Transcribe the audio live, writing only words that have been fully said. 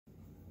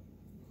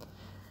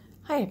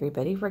Hi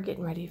everybody, we're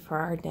getting ready for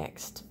our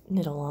next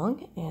knit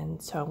along, and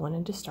so I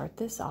wanted to start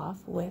this off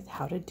with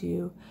how to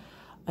do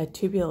a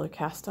tubular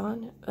cast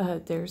on.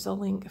 There's a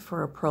link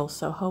for a Pearl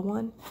Soho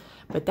one,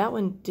 but that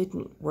one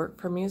didn't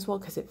work for me as well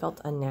because it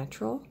felt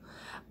unnatural.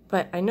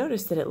 But I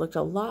noticed that it looked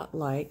a lot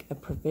like a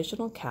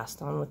provisional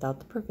cast on without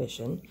the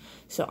provision.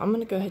 So I'm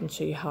going to go ahead and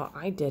show you how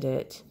I did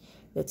it.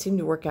 That seemed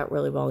to work out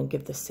really well and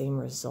give the same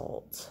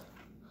result.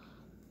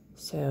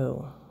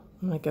 So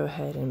I'm going to go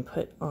ahead and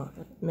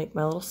make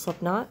my little slip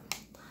knot,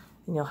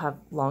 and you'll have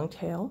long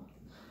tail.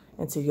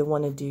 And so you'll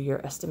want to do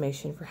your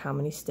estimation for how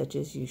many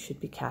stitches you should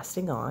be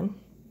casting on.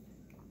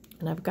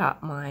 And I've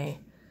got my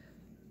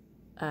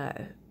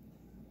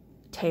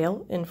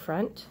tail in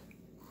front.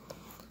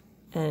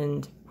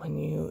 And when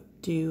you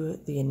do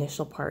the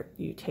initial part,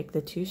 you take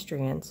the two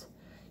strands,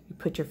 you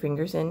put your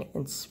fingers in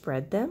and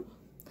spread them,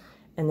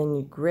 and then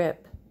you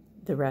grip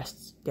the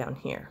rest down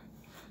here.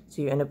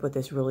 So you end up with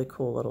this really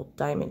cool little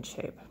diamond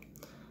shape.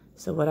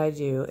 So what I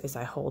do is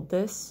I hold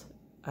this,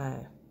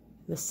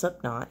 the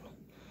slip knot,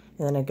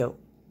 and then I go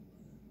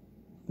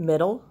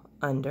middle,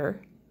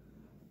 under,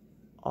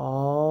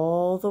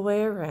 all the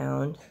way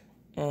around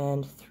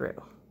and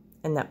through.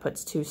 And that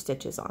puts two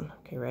stitches on.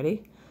 Okay,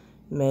 ready?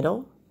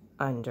 Middle,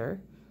 under,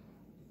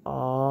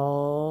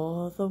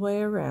 all the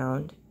way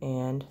around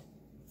and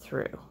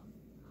through.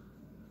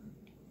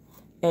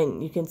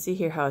 And you can see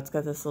here how it's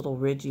got this little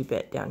ridgy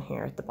bit down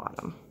here at the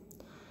bottom.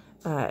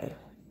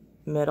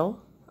 Middle,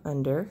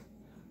 under,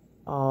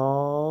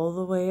 all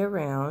the way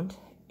around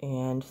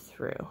and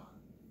through.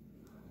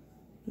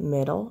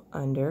 Middle,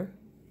 under,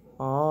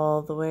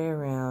 all the way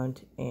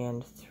around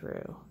and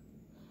through.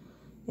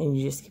 And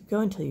you just keep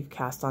going until you've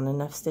cast on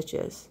enough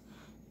stitches.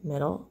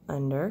 Middle,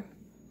 under,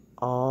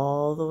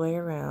 all the way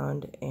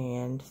around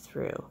and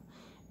through.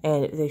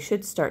 And they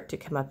should start to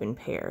come up in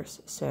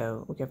pairs.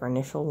 So we'll give our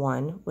initial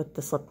one with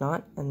the slip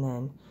knot, and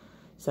then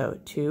so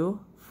 2,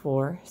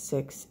 4,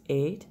 6,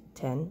 8,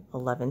 10,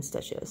 11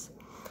 stitches.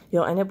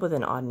 You'll end up with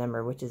an odd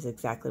number, which is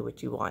exactly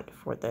what you want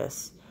for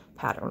this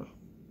pattern.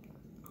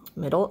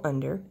 Middle,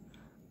 under,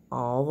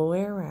 all the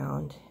way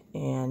around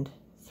and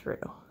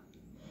through.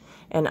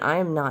 And I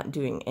am not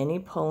doing any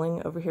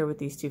pulling over here with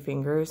these two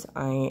fingers.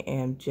 I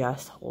am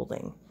just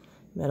holding.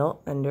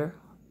 Middle, under,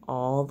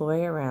 all the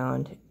way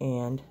around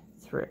and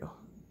through.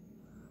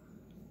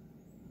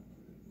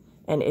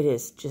 And it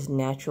is just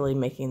naturally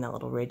making that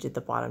little ridge at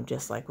the bottom,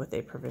 just like with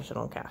a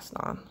provisional cast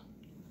on.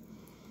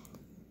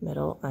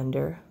 Middle,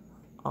 under,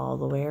 all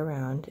the way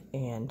around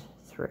and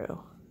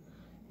through.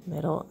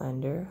 Middle,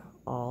 under,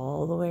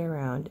 all the way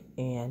around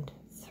and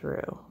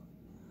through.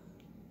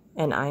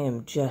 And I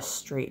am just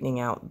straightening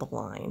out the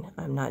line.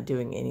 I'm not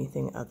doing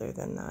anything other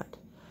than that.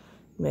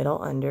 Middle,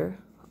 under,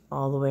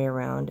 all the way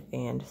around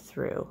and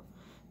through.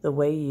 The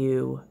way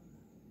you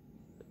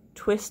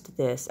twist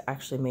this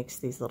actually makes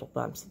these little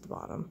bumps at the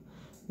bottom.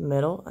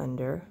 Middle,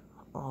 under,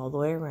 all the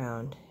way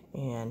around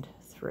and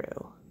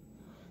through.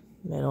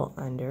 Middle,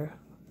 under,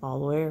 all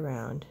the way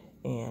around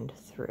and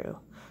through.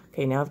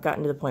 Okay, now I've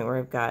gotten to the point where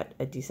I've got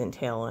a decent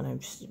tail, and I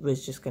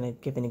was just going to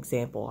give an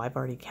example. I've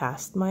already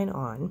cast mine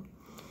on.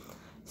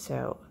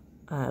 So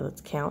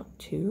let's count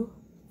 2,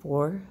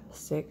 4,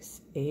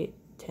 6, 8,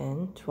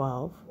 10,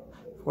 12,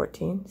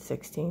 14,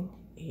 16,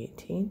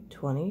 18,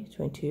 20,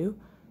 22,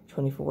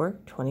 24,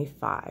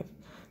 25.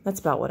 That's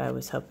about what I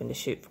was hoping to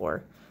shoot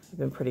for. I've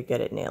been pretty good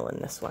at nailing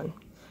this one.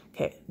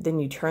 Okay, then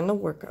you turn the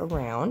work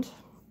around.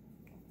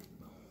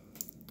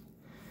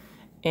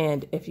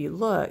 And if you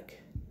look,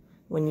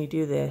 when you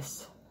do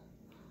this,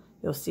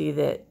 you'll see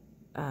that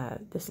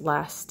this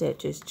last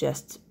stitch is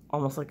just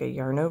almost like a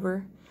yarn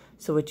over.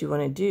 So what you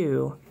want to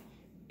do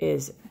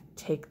is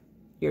take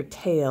your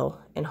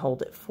tail and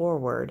hold it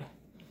forward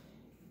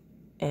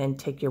and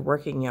take your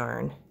working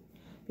yarn,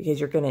 because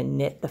you're going to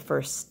knit the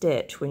first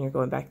stitch when you're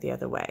going back the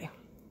other way.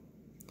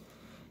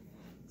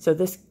 So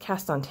this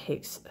cast on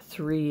takes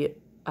 3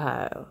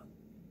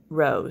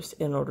 rows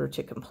in order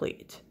to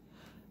complete,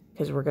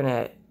 because we're going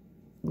to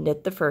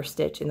knit the first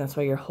stitch, and that's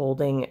why you're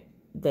holding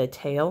the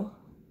tail,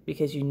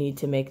 because you need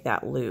to make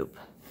that loop.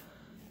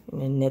 I'm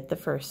going to knit the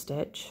first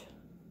stitch,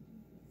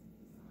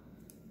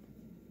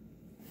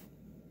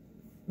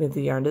 move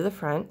the yarn to the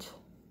front,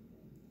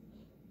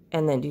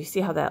 and then do you see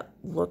how that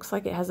looks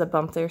like it has a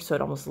bump there, so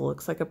it almost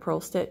looks like a purl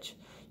stitch?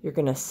 You're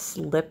going to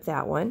slip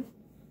that one,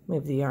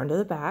 move the yarn to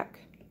the back,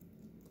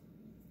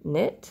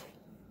 knit,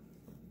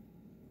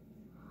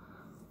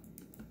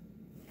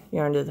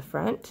 yarn to the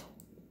front,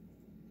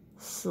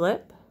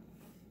 slip,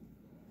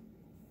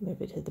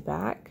 move it to the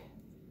back,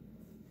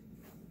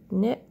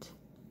 knit,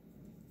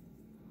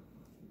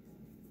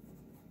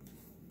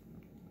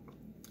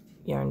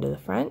 yarn to the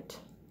front,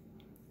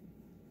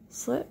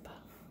 slip,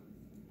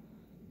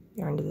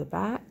 yarn to the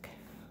back,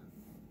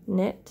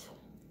 knit,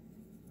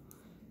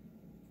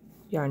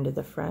 yarn to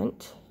the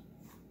front,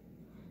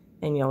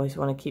 and you always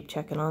want to keep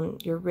checking on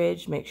your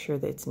ridge, make sure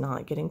that it's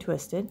not getting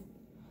twisted,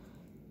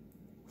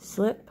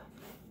 slip,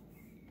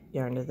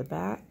 yarn to the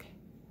back,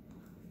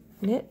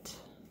 knit,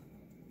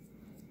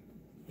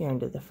 yarn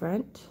to the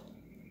front,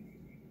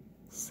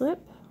 slip,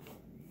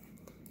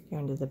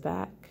 yarn to the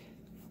back,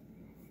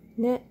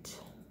 knit,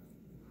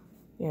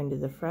 yarn to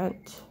the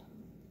front,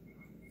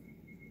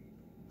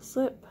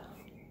 slip,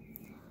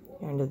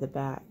 yarn to the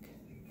back,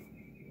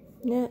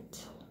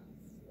 knit,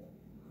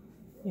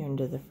 yarn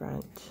to the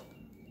front,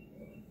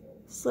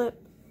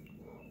 slip,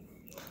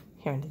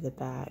 yarn to the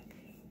back,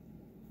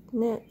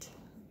 knit,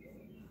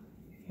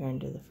 yarn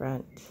to the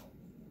front,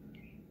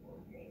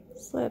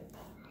 slip,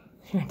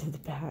 yarn to the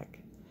back,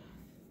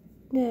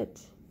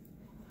 knit,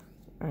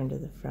 yarn to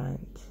the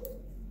front,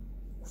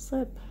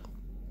 slip.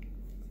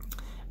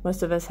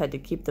 Most of us had to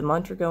keep the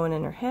mantra going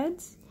in our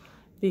heads,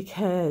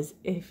 because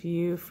if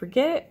you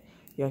forget it,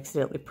 you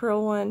accidentally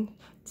purl one.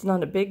 It's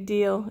not a big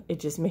deal. It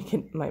just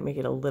might make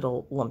it a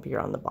little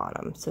lumpier on the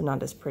bottom, so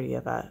not as pretty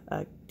of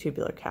a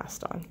tubular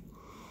cast on.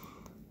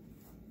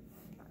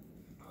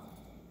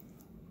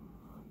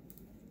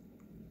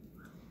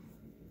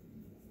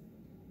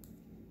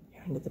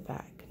 Yarn to the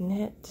back,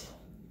 knit,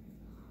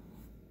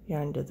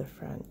 yarn to the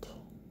front,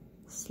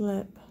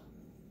 slip,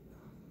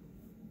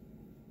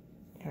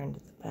 yarn to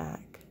the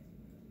back,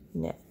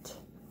 knit.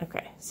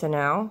 Okay, so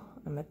now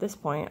I'm at this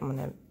point. I'm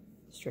going to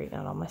straighten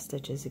out all my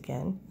stitches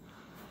again.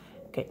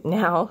 Okay,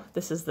 now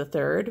this is the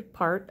third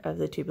part of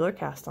the tubular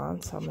cast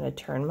on, so I'm going to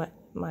turn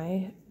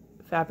my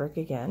fabric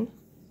again.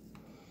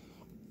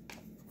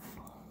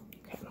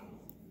 Okay.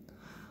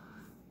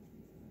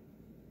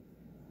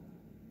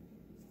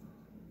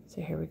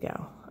 So here we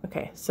go.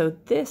 Okay, so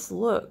this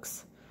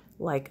looks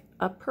like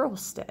a purl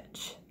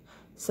stitch.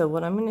 So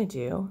what I'm going to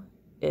do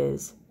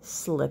is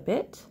slip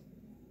it,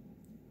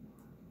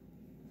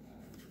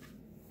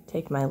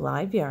 take my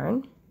live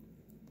yarn,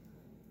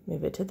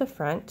 move it to the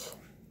front,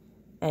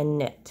 and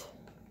knit.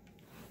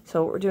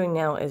 So what we're doing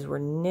now is we're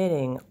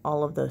knitting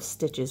all of those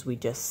stitches we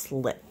just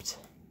slipped.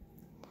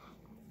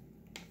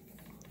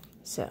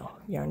 So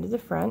yarn to the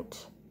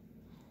front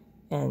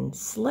and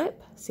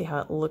slip. See how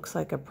it looks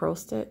like a purl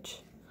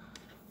stitch?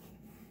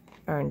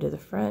 Yarn to the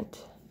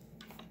front,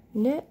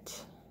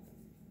 knit,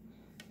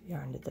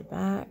 yarn to the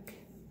back,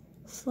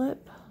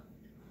 slip,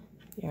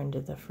 yarn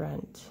to the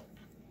front,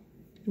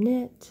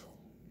 knit,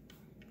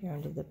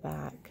 yarn to the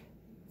back,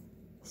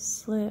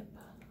 slip,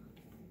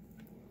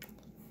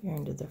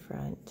 yarn to the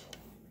front,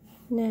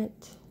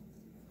 knit,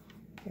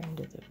 yarn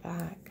to the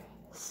back,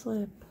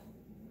 slip,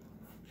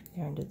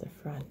 yarn to the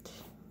front,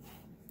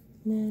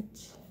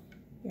 knit,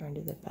 yarn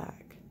to the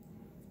back,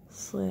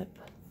 slip,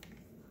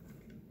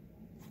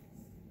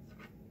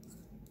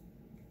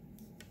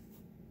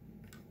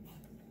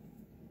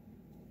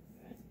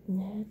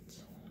 knit,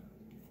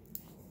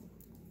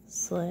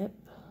 slip,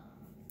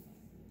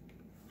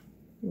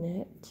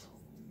 knit,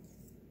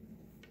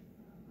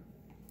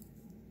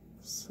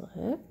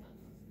 slip.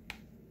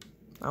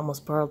 I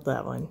almost borrowed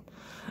that one.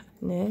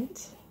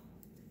 Knit,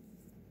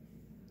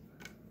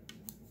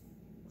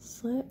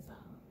 slip,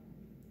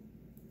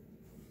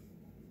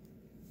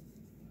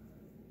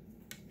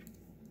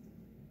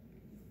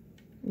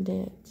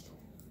 knit,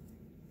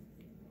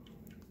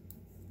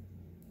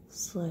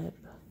 slip,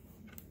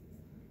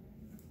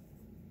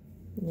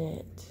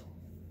 knit,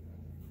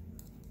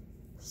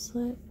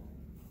 slip,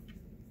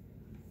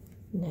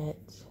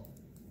 knit,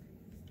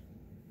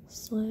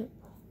 slip,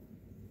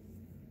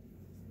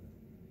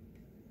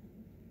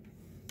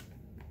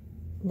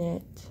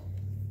 knit,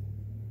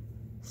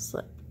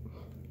 slip.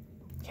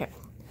 Okay,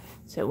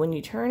 so when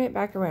you turn it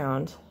back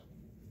around,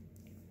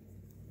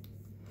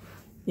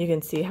 you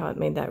can see how it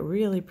made that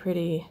really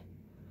pretty.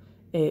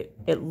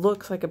 It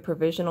looks like a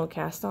provisional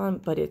cast on,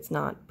 but it's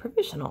not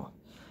provisional.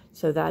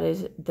 So that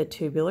is the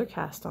tubular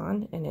cast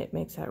on, and it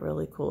makes that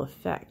really cool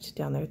effect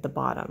down there at the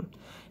bottom.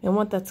 And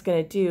what that's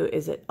going to do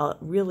is it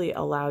really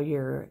allow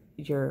your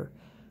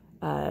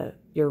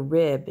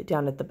rib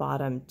down at the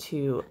bottom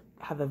to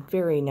have a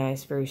very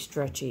nice, very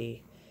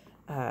stretchy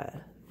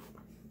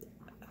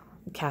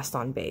cast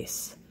on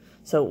base.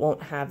 So it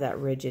won't have that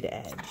rigid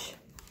edge.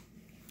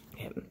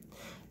 Okay.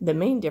 The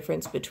main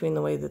difference between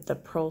the way that the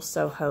Purl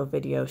Soho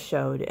video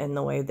showed and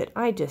the way that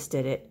I just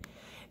did it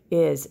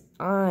is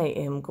I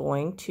am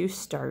going to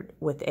start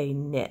with a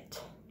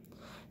knit.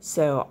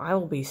 So I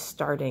will be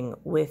starting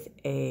with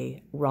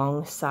a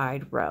wrong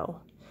side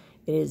row.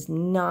 It is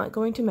not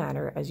going to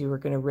matter as you are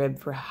going to rib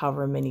for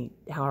however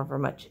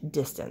much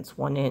distance,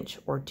 1 inch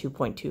or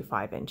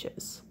 2.25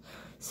 inches.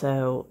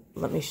 So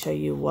let me show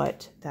you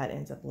what that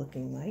ends up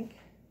looking like.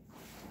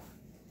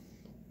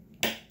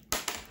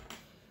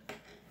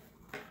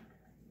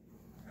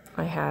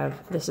 I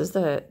have, this is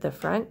the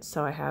front,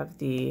 so I have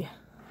the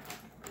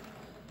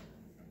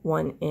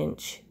 1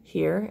 inch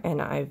here,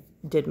 and I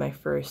did my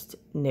first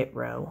knit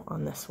row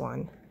on this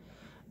one.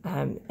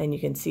 And you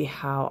can see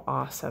how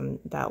awesome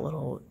that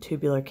little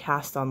tubular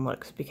cast on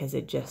looks because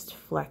it just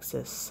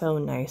flexes so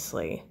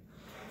nicely.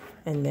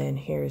 And then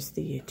here's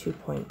the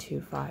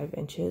 2.25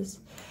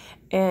 inches.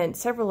 And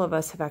several of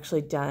us have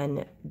actually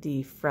done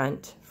the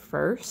front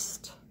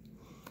first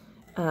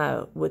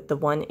with the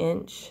 1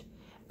 inch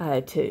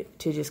to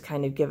just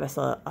kind of give us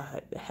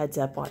a heads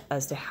up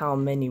as to how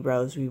many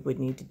rows we would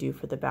need to do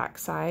for the back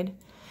side.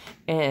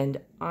 And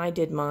I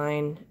did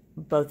mine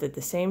both at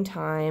the same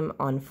time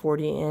on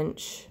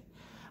 40-inch.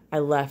 I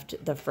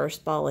left the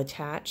first ball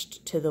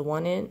attached to the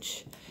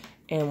 1-inch,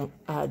 and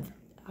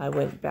I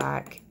went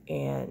back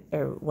and,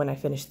 or when I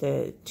finished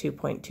the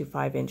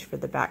 2.25-inch for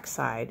the back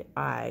side,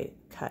 I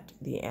cut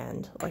the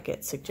end like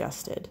it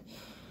suggested.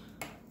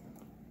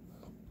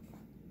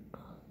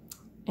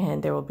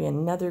 And there will be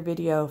another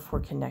video for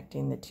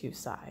connecting the two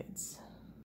sides.